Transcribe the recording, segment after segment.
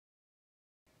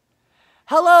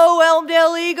Hello,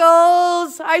 Elmdale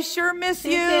Eagles. I sure miss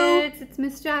you. Hey kids, it's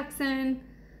Miss Jackson.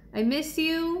 I miss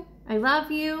you. I love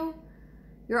you.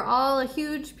 You're all a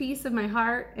huge piece of my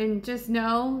heart, and just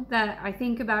know that I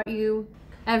think about you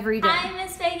every day. Hi,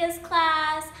 Miss Vega's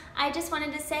class. I just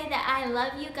wanted to say that I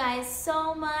love you guys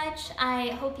so much.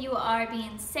 I hope you are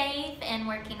being safe and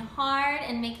working hard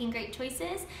and making great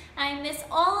choices. I miss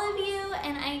all of you,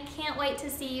 and I can't wait to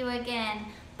see you again.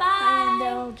 Bye. Hi,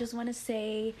 Elmdale. Just want to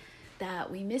say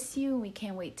that we miss you and we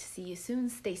can't wait to see you soon.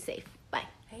 Stay safe. Bye.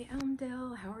 Hey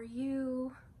Elmdale, how are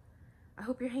you? I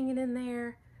hope you're hanging in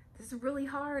there. This is really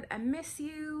hard. I miss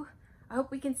you. I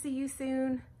hope we can see you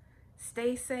soon.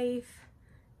 Stay safe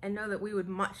and know that we would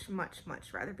much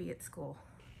rather be at school.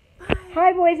 Bye.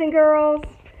 Hi, boys and girls.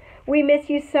 We miss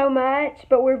you so much,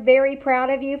 but we're very proud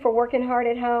of you for working hard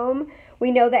at home. We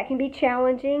know that can be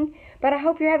challenging, but I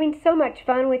hope you're having so much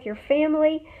fun with your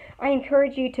family. I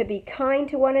encourage you to be kind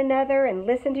to one another and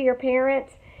listen to your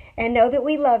parents and know that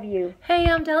we love you. Hey,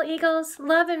 Elmdale Eagles,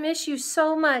 love and miss you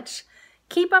so much.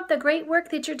 Keep up the great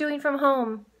work that you're doing from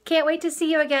home. Can't wait to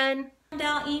see you again.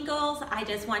 Elmdale Eagles, I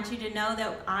just want you to know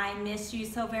that I miss you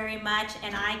so very much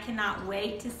and I cannot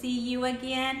wait to see you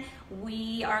again.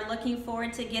 We are looking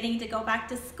forward to getting to go back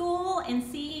to school and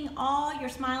seeing all your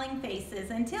smiling faces.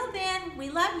 Until then,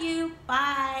 we love you.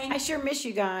 Bye. I sure miss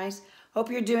you guys. Hope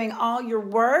you're doing all your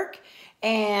work.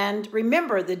 And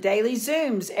remember the daily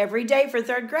Zooms every day for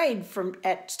 3rd grade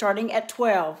starting at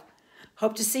 12.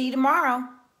 Hope to see you tomorrow.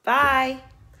 Bye.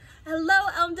 Hello,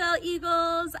 Elmdale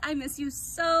Eagles. I miss you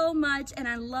so much, and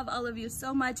I love all of you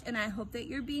so much, and I hope that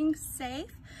you're being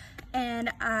safe.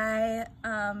 And I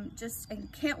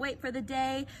can't wait for the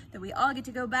day that we all get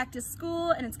to go back to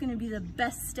school, and it's going to be the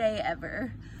best day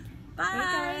ever. Bye.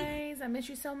 Hey guys, I miss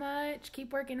you so much.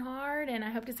 Keep working hard, and I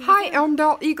hope to see you Hi, soon.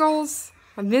 Elmdale Eagles.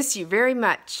 I miss you very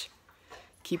much.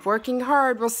 Keep working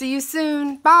hard. We'll see you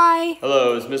soon. Bye.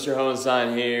 Hello, it's Mr.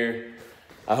 Hohenstein here.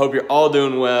 I hope you're all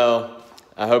doing well.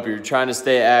 I hope you're trying to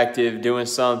stay active, doing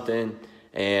something,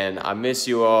 and I miss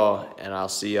you all, and I'll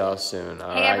see y'all soon.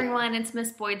 Hey everyone, it's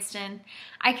Miss Boydston.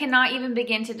 I cannot even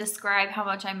begin to describe how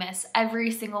much I miss every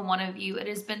single one of you. It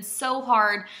has been so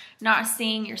hard not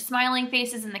seeing your smiling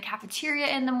faces in the cafeteria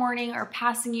in the morning or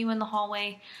passing you in the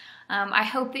hallway. I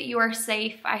hope that you are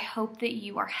safe, I hope that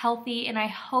you are healthy, and I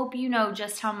hope you know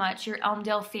just how much your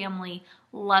Elmdale family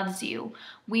loves you.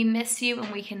 We miss you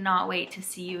and we cannot wait to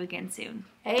see you again soon.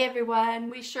 Hey everyone,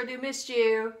 we sure do miss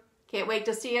you. Can't wait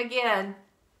to see you again.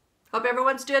 Hope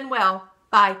everyone's doing well.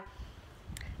 Bye.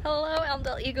 Hello,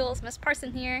 Elmdale Eagles. Miss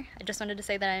Parson here. I just wanted to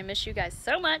say that I miss you guys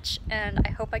so much, and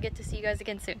I hope I get to see you guys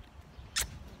again soon.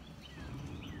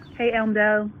 Hey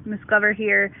Elmdale, Miss Glover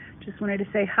here. Just wanted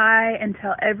to say hi and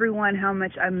tell everyone how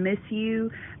much I miss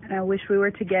you, and I wish we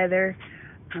were together.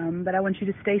 But I want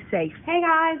you to stay safe. Hey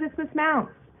guys, it's Miss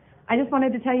Mounts. I just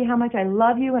wanted to tell you how much I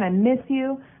love you and I miss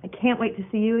you. I can't wait to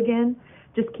see you again.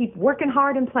 Just keep working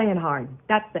hard and playing hard.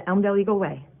 That's the Elmdale Eagle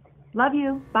way. Love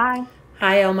you. Bye.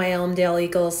 Hi, all my Elmdale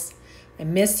Eagles. I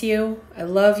miss you. I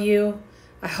love you.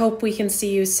 I hope we can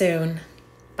see you soon.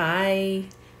 Bye.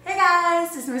 Hey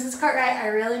guys, this is Mrs. Cartwright. I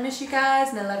really miss you guys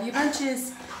and I love you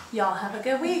bunches. Y'all have a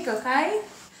good week, okay?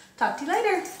 Talk to you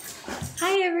later.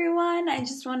 Hi everyone, I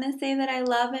just want to say that I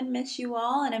love and miss you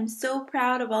all, and I'm so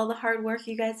proud of all the hard work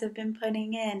you guys have been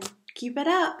putting in. Keep it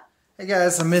up. Hey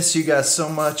guys, I miss you guys so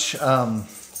much.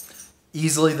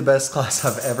 Easily the best class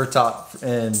I've ever taught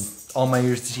in all my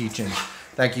years of teaching.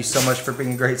 Thank you so much for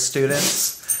being great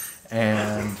students.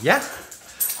 And yeah,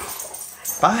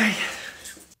 bye.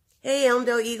 Hey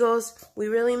Elmdale Eagles, we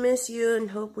really miss you and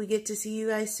hope we get to see you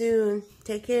guys soon.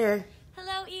 Take care.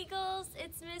 Hello Eagles,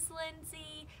 it's Miss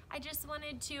Lindsay. I just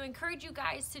wanted to encourage you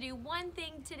guys to do one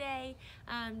thing today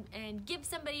and give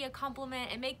somebody a compliment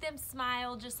and make them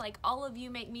smile just like all of you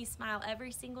make me smile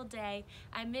every single day.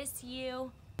 I miss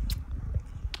you.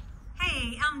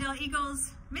 Hey Elmdale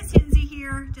Eagles, Miss Lindsay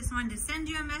here. Just wanted to send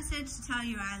you a message to tell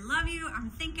you I love you, I'm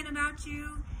thinking about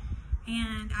you,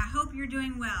 and I hope you're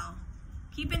doing well.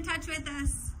 Keep in touch with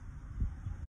us.